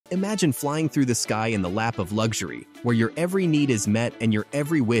Imagine flying through the sky in the lap of luxury, where your every need is met and your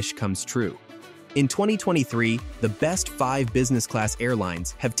every wish comes true. In 2023, the best 5 business class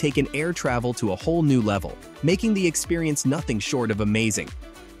airlines have taken air travel to a whole new level, making the experience nothing short of amazing.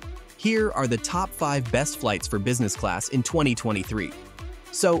 Here are the top 5 best flights for business class in 2023.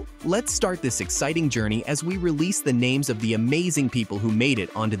 So, let's start this exciting journey as we release the names of the amazing people who made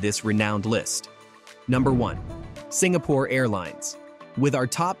it onto this renowned list. Number 1. Singapore Airlines. With our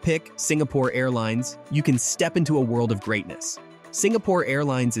top pick, Singapore Airlines, you can step into a world of greatness. Singapore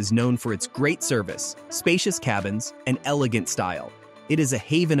Airlines is known for its great service, spacious cabins, and elegant style. It is a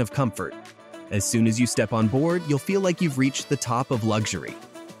haven of comfort. As soon as you step on board, you'll feel like you've reached the top of luxury.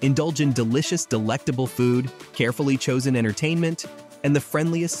 Indulge in delicious, delectable food, carefully chosen entertainment, and the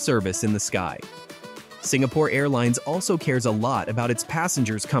friendliest service in the sky. Singapore Airlines also cares a lot about its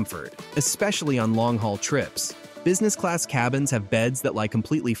passengers' comfort, especially on long-haul trips. Business class cabins have beds that lie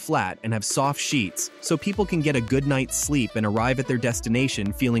completely flat and have soft sheets, so people can get a good night's sleep and arrive at their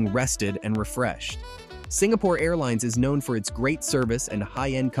destination feeling rested and refreshed. Singapore Airlines is known for its great service and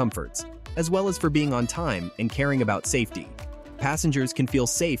high-end comforts, as well as for being on time and caring about safety. Passengers can feel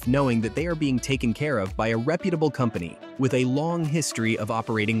safe knowing that they are being taken care of by a reputable company with a long history of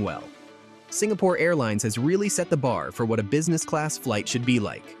operating well. Singapore Airlines has really set the bar for what a business class flight should be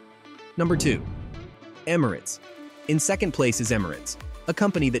like. Number 2. Emirates. In second place is Emirates, a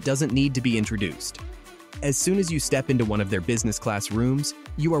company that doesn't need to be introduced. As soon as you step into one of their business class rooms,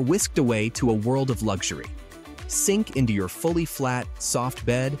 you are whisked away to a world of luxury. Sink into your fully flat, soft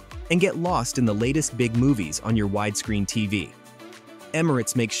bed and get lost in the latest big movies on your widescreen TV.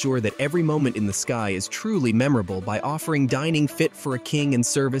 Emirates makes sure that every moment in the sky is truly memorable by offering dining fit for a king and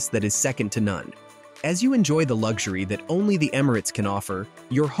service that is second to none. As you enjoy the luxury that only the Emirates can offer,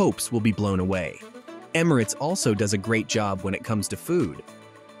 your hopes will be blown away. Emirates also does a great job when it comes to food.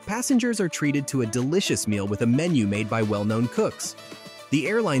 Passengers are treated to a delicious meal with a menu made by well-known cooks. The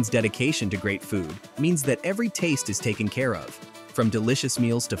airline's dedication to great food means that every taste is taken care of, from delicious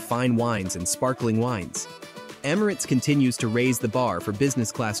meals to fine wines and sparkling wines. Emirates continues to raise the bar for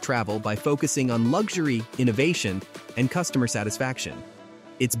business class travel by focusing on luxury, innovation, and customer satisfaction.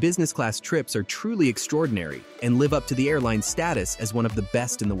 Its business class trips are truly extraordinary and live up to the airline's status as one of the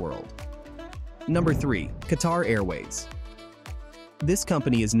best in the world. Number 3. Qatarairways. This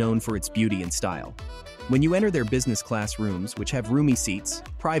company is known for its beauty and style. When you enter their business class rooms, which have roomy seats,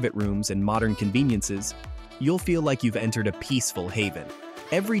 private rooms, and modern conveniences, you'll feel like you've entered a peaceful haven.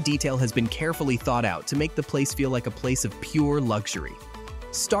 Every detail has been carefully thought out to make the place feel like a place of pure luxury.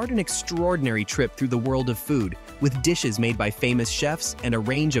 Start an extraordinary trip through the world of food with dishes made by famous chefs and a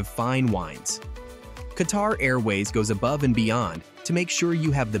range of fine wines. Qatar Airways goes above and beyond to make sure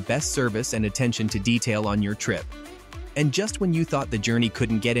you have the best service and attention to detail on your trip. And just when you thought the journey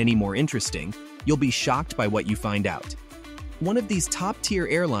couldn't get any more interesting, you'll be shocked by what you find out. One of these top-tier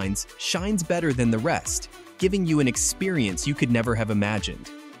airlines shines better than the rest, giving you an experience you could never have imagined.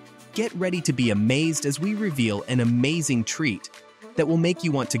 Get ready to be amazed as we reveal an amazing treat that will make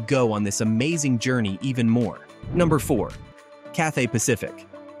you want to go on this amazing journey even more. Number 4. Cathay Pacific.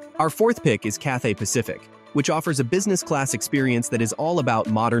 Our fourth pick is Cathay Pacific, which offers a business class experience that is all about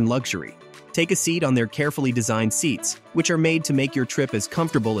modern luxury. Take a seat on their carefully designed seats, which are made to make your trip as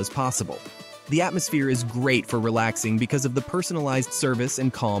comfortable as possible. The atmosphere is great for relaxing because of the personalized service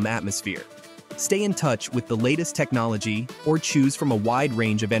and calm atmosphere. Stay in touch with the latest technology or choose from a wide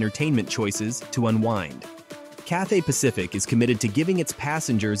range of entertainment choices to unwind. Cathay Pacific is committed to giving its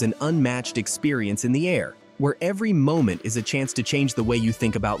passengers an unmatched experience in the air, where every moment is a chance to change the way you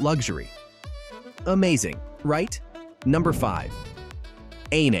think about luxury. Amazing, right? Number 5.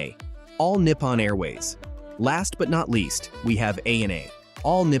 ANA, All Nippon Airways. Last but not least, we have ANA,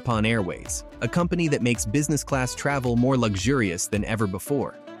 All Nippon Airways, a company that makes business class travel more luxurious than ever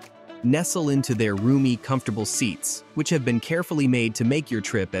before. Nestle into their roomy, comfortable seats, which have been carefully made to make your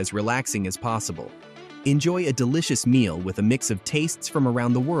trip as relaxing as possible. Enjoy a delicious meal with a mix of tastes from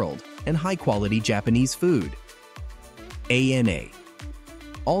around the world and high-quality Japanese food. ANA,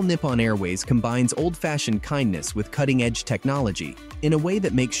 All Nippon Airways combines old-fashioned kindness with cutting-edge technology in a way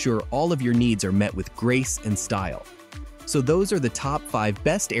that makes sure all of your needs are met with grace and style. So those are the top 5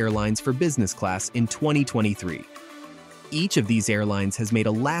 best airlines for business class in 2023. Each of these airlines has made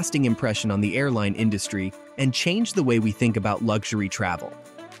a lasting impression on the airline industry and changed the way we think about luxury travel.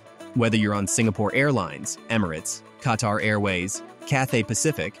 Whether you're on Singapore Airlines, Emirates, Qatar Airways, Cathay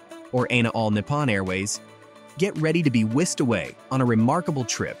Pacific, or ANA All Nippon Airways, get ready to be whisked away on a remarkable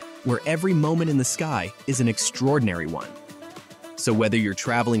trip where every moment in the sky is an extraordinary one. So whether you're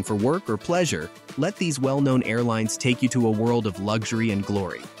traveling for work or pleasure, let these well-known airlines take you to a world of luxury and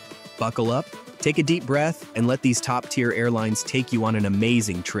glory. Buckle up, take a deep breath, and let these top-tier airlines take you on an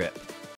amazing trip.